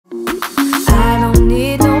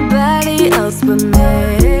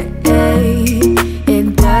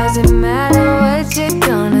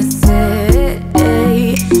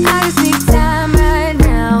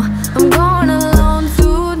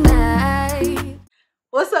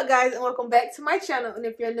guys, and welcome back to my channel. And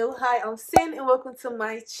if you're new, hi, I'm Cinn and welcome to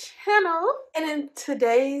my channel. And in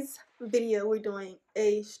today's video, we're doing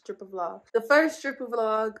a stripper vlog, the first stripper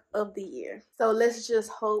vlog of the year. So let's just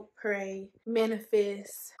hope, pray,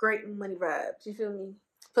 manifest great money vibes, you feel me?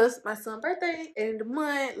 Plus my son's birthday in the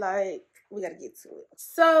month, like we gotta get to it.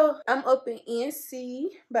 So I'm up in NC,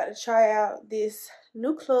 about to try out this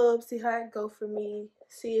new club, see how it go for me.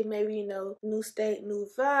 See if maybe, you know, new state, new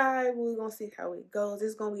vibe. We're gonna see how it goes.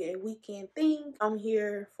 It's gonna be a weekend thing. I'm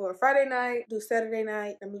here for Friday night, do Saturday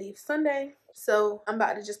night, I'm leave Sunday. So I'm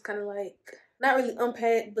about to just kind of like, not really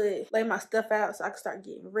unpack, but lay my stuff out so I can start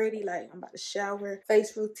getting ready. Like I'm about to shower,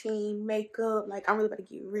 face routine, makeup. Like I'm really about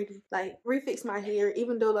to get ready. Like refix my hair,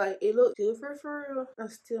 even though like it looks good for real. I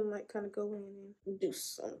still might kind of go in and do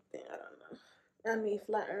something. I don't know. I mean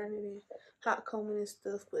flat ironing and hot combing and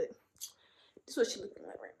stuff, but this is what she looking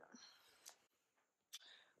like right now.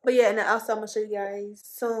 But yeah, and then also I'm gonna show you guys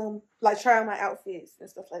some, like, try on my outfits and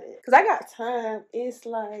stuff like that. Cause I got time. It's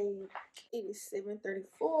like, it is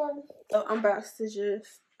 7:34. So I'm about to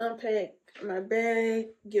just unpack my bag,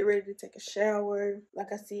 get ready to take a shower.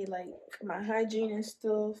 Like I said, like my hygiene and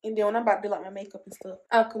stuff. And then when I'm about to do like my makeup and stuff,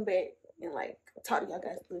 I'll come back and like talk to y'all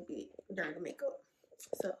guys a little bit during the makeup.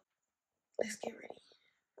 So let's get ready.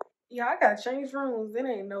 Yeah, I gotta change rooms. It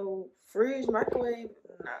ain't no fridge, microwave.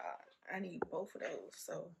 Nah, I need both of those.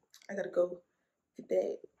 So I gotta go get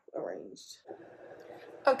that arranged.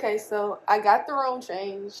 Okay, so I got the room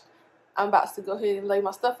changed. I'm about to go ahead and lay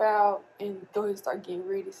my stuff out and go ahead and start getting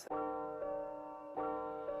ready. So.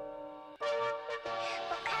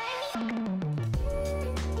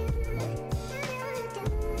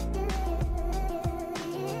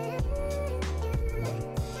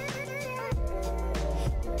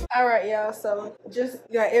 Alright, y'all, so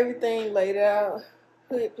just got everything laid out,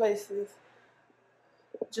 hood places,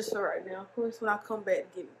 just for right now. Of course, when I come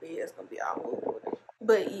back to get in bed, it's gonna be all over.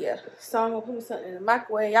 But yeah, so I'm gonna put something in the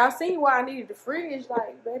microwave. Y'all seen why I needed the fridge?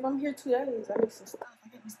 Like, babe, I'm here 2 days. I need some stuff. I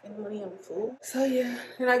can't be spending money on food. So yeah,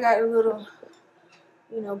 and I got a little,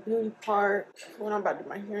 you know, beauty part when I'm about to do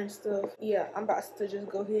my hair and stuff. Yeah, I'm about to just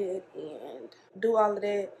go ahead and do all of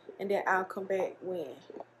that, and then I'll come back when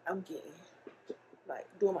I'm getting, like,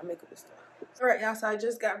 doing my makeup and stuff. Alright, y'all, so I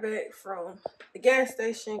just got back from the gas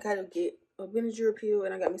station, kind of get a Benadryl pill,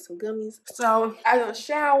 and I got me some gummies. So I done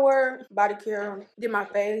shower, body care, did my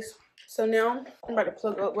face. So now I'm about to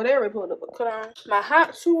plug up whatever I plugged up, but cut on my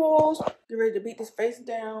hot tools, get ready to beat this face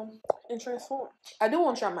down and transform. I do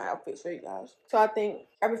want to try my outfits for you guys. So I think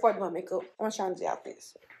right before I do my makeup, I want to try on these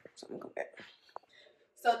outfits. So I'm gonna go back.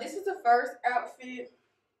 So this is the first outfit.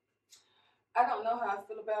 I don't know how I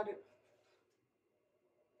feel about it.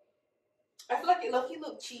 I feel like it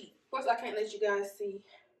look cheap. Of course, I can't let you guys see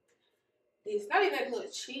this. Not even that it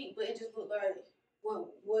look cheap, but it just look like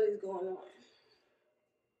what is going on.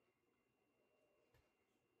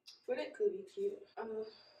 But it could be cute.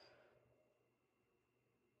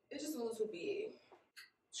 It's just a little too big.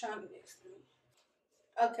 Trying to next to me.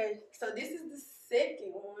 Okay, so this is the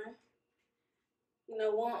second one. You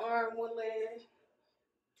know, one arm, one leg.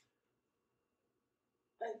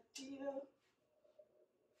 Idea.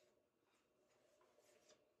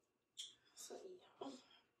 So yeah.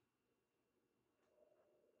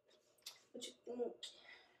 What you think?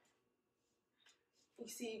 You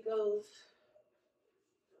see it goes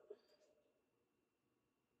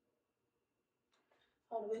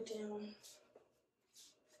all the way down.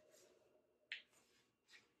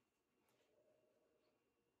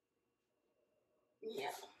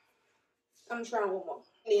 Yeah. I'm trying one more.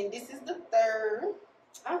 And this is the third.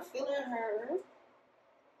 I'm feeling her.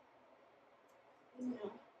 You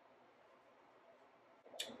know.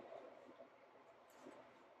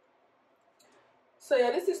 So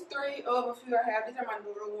yeah, this is 3 of a few I have. These are my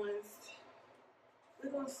newer ones.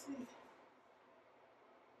 We're gonna see.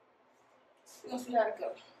 We're gonna see how it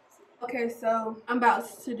goes. Okay, so I'm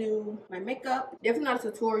about to do my makeup. Definitely not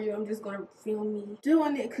a tutorial. I'm just gonna film me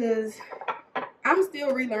doing it because I'm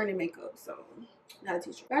still relearning makeup, so not a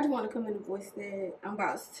teacher. I just want to come in and voice that I'm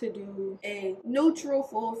about to do a neutral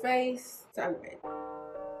full face. So I'm ready.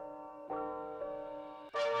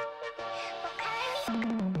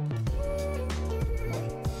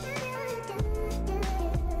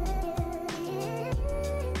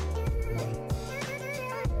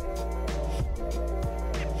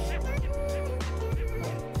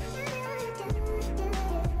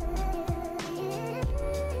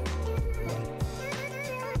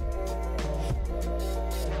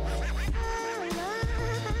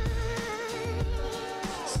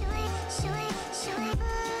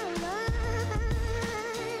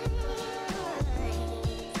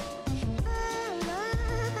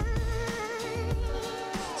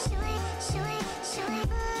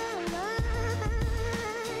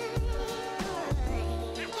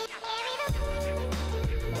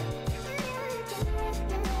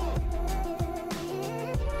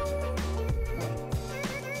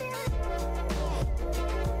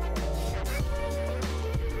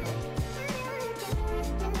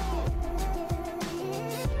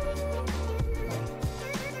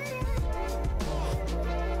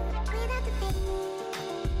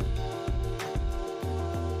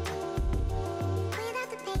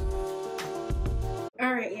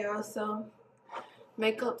 y'all, so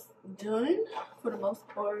makeup's done for the most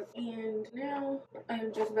part, and now I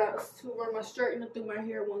am just about to run my straightener through my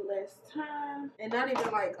hair one last time, and not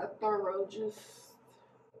even like a thorough, just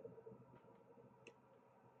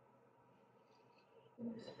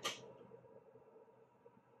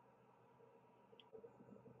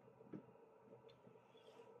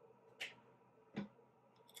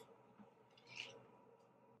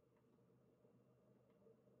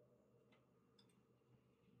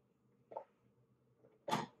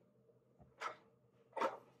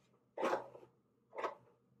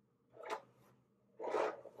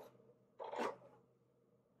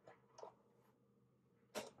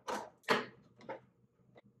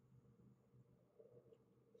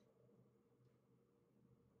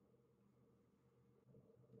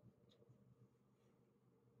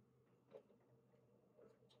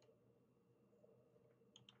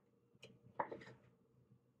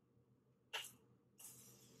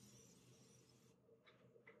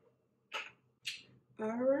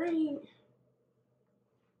alright.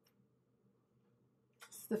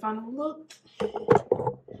 It's the final look.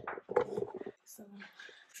 So,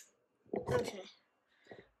 okay.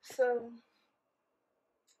 So,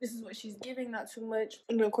 this is what she's giving, not too much.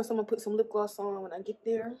 And then, of course, I'm going to put some lip gloss on when I get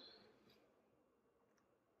there.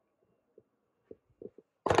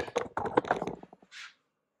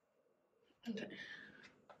 Okay.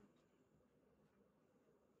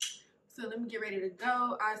 So, let me get ready to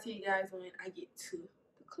go. I'll see you guys when I get to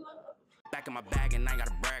the club. Back in my bag and I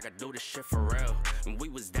gotta brag, I do this shit for real. When we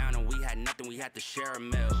was down and we had nothing, we had to share a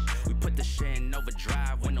meal. We put the shit in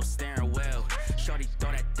overdrive with no steering wheel. Shorty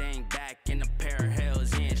throw that thing back in a pair of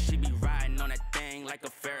heels. Yeah, she be riding on that thing like a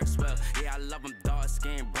Ferris wheel. Yeah, I love them dark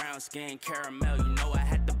skin, brown skin, caramel. You know I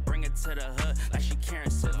had to bring it to the hood like she Karen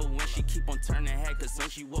Civil when she keep on turning head. Cause when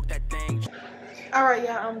she walk that thing. Alright,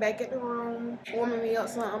 y'all, I'm back at the room, warming me up,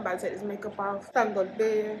 so I'm about to take this makeup off. Time to go to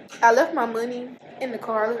bed. I left my money in the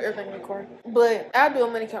car. I left everything in the car. But I'll do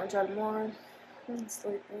a money count with y'all tomorrow. I'm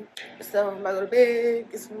sleeping. So I'm about to go to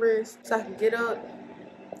bed, get some rest, so I can get up,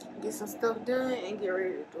 get some stuff done, and get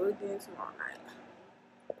ready to do it again tomorrow night.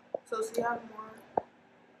 So see y'all tomorrow.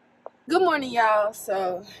 Good morning, y'all.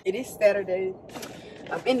 So it is Saturday.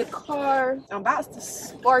 I'm in the car. I'm about to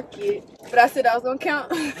spark it, but I said I was gonna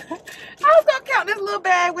count. I was gonna count this little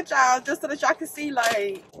bag with y'all just so that y'all can see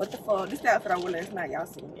like what the fuck. This outfit I wore last night, y'all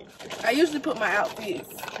seen it. I usually put my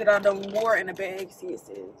outfits that I done wore in a bag. See, it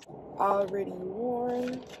says already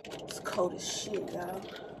worn. It's cold as shit, y'all.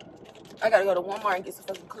 I gotta go to Walmart and get some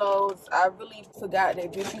fucking clothes. I really forgot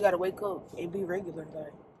that, bitch, you gotta wake up and be regular.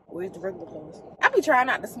 Like, where's the regular clothes? I be trying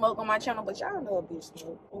not to smoke on my channel, but y'all know a bitch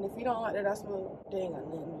smoke. And if you don't like that I smoke, they ain't got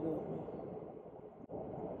nothing to do with me.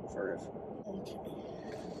 For real. Okay.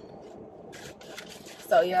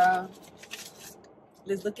 So, y'all,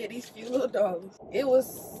 let's look at these few little dollars. It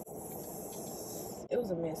was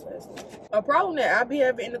a mess last night. A problem that I be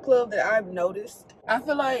having in the club that I've noticed, I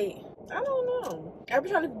feel like, I don't know. I be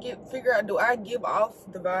trying to figure out, do I give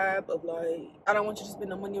off the vibe of like, I don't want you to spend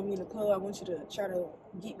no money on me in the club. I want you to try to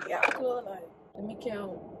get me out the club. Like, let me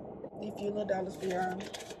count these few little dollars for y'all.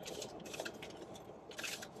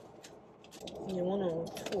 Yeah, 1 on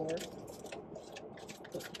 4.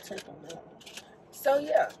 Put some tape on that. So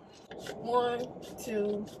yeah. 1,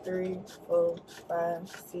 2, 3, 4, 5,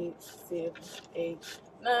 6, 7, 8,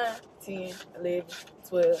 9, 10, 11,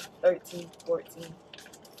 12, 13, 14,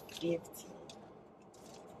 15.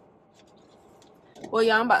 Well,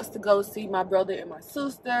 y'all, I'm about to go see my brother and my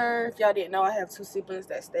sister. If y'all didn't know, I have 2 siblings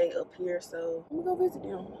that stay up here, so I'm gonna go visit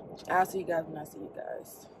them. I'll see you guys when I see you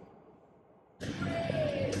guys.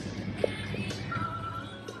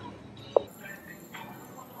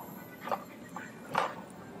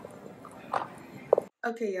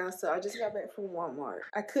 Okay, y'all, so I just got back from Walmart.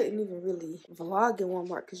 I couldn't even really vlog in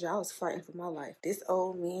Walmart because y'all was fighting for my life. This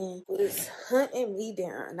old man was hunting me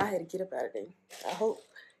down, and I had to get up out of there. I hope,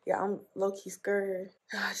 yeah, I'm low-key scared.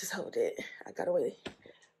 I just hope that I got away.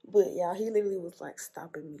 But, y'all, he literally was, like,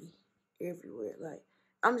 stopping me everywhere. Like,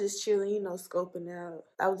 I'm just chilling, you know, scoping out.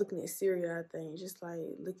 I was looking at cereal, I think, just, like,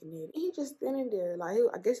 looking at it. He just standing there. Like,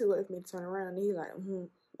 I guess he waited for me to turn around, and he like,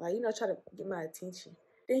 like, you know, try to get my attention.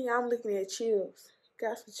 Then, y'all, I'm looking at chills.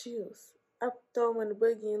 Got some chills. I throw him in the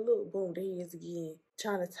buggy and look, boom, there he is again.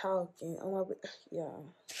 Trying to talk and oh my,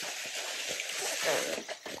 y'all.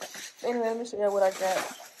 Anyway, let me show you what I got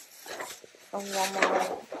from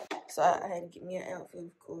Walmart. So I had to get me an outfit,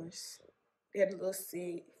 of course. They had a little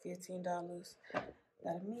set, $15.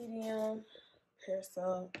 Got a medium, pair of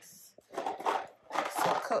socks,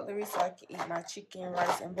 some cutlery so I can eat my chicken,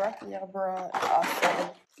 rice, and broccoli I brought.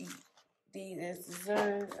 Also eat these as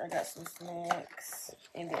dessert. I got some snacks,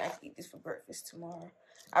 and then I can eat this for breakfast tomorrow.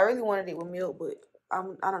 I really wanted it with milk, but I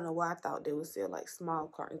don't know why I thought they would sell like small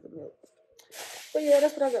cartons of milk. But yeah,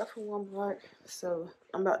 that's what I got from Walmart. So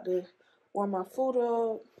I'm about to warm my food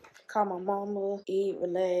up, call my mama, eat,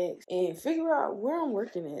 relax, and figure out where I'm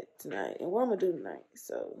working at tonight and what I'm gonna do tonight.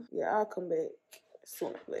 So yeah, I'll come back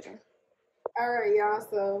sooner or later. Alright, y'all,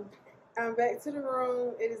 so I'm back to the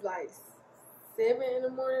room. It is like 7 in the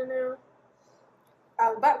morning now. I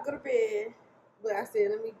was about to go to bed, but I said,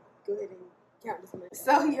 let me go ahead and count this money.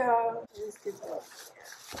 So, y'all, let's get started.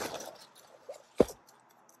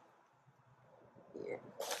 Yeah.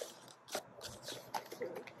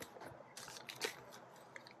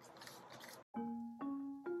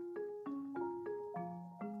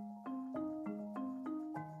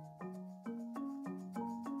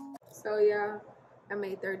 So, y'all, I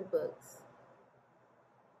made 30 bucks.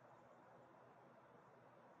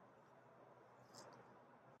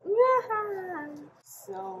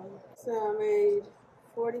 So I made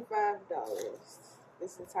 $45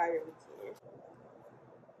 this entire weekend.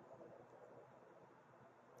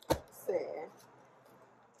 Sad.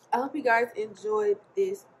 I hope you guys enjoyed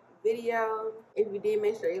this video. If you did,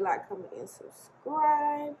 make sure you like, comment, and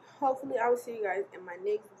subscribe. Hopefully I will see you guys in my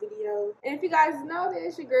next video. And if you guys know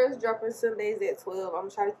that your girl's dropping Sundays at 12, I'm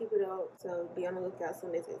gonna try to keep it up, so be on the lookout.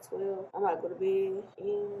 Sundays at 12. I'm about to go to bed,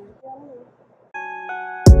 and y'all know.